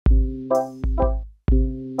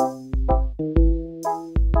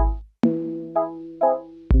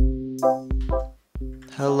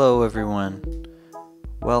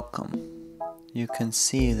welcome. You can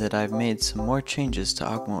see that I've made some more changes to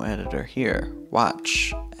Ogmo Editor here.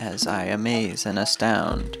 Watch as I amaze and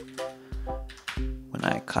astound. When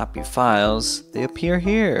I copy files, they appear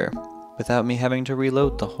here without me having to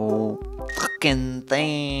reload the whole fucking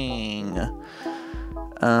thing.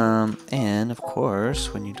 And of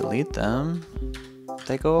course, when you delete them,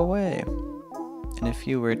 they go away. And if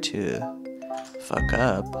you were to fuck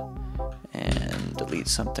up and delete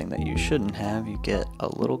something that you shouldn't have, you get a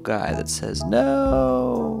little guy that says,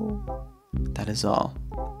 no! That is all.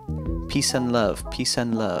 Peace and love, peace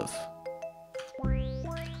and love.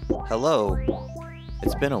 Hello.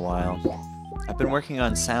 It's been a while. I've been working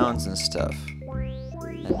on sounds and stuff.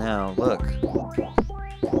 And now, look.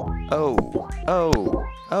 Oh,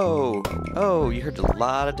 you heard a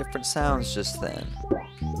lot of different sounds just then.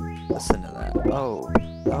 Listen to that. Oh.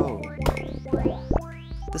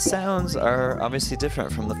 The sounds are obviously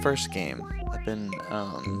different from the first game. I've been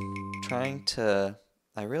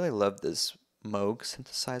I really love this Moog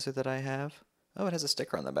synthesizer that I have. Oh, it has a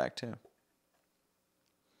sticker on the back too.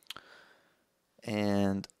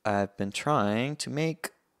 And I've been trying to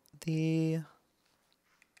make the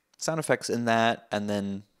sound effects in that and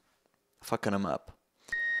then fucking them up.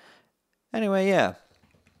 Anyway, yeah.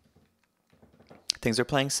 Things are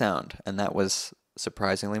playing sound, and that was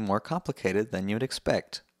surprisingly more complicated than you'd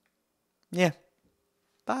expect. Yeah.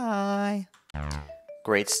 Bye.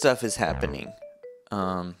 Great stuff is happening.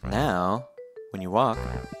 Now, when you walk,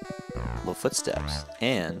 little footsteps.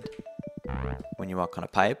 And when you walk on a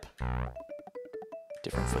pipe,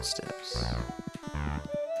 different footsteps.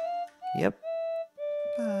 Yep.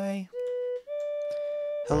 Bye.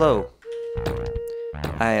 Hello.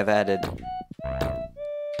 I have added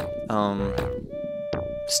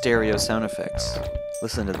stereo sound effects.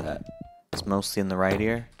 Listen to that. It's mostly in the right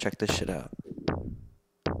ear. Check this shit out.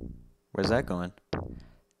 Where's that going?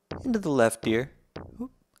 Into the left ear.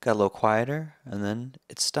 Oop, got a little quieter, and then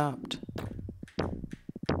it stopped.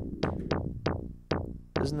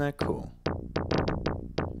 Isn't that cool?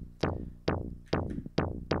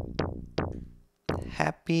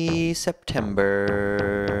 Happy September.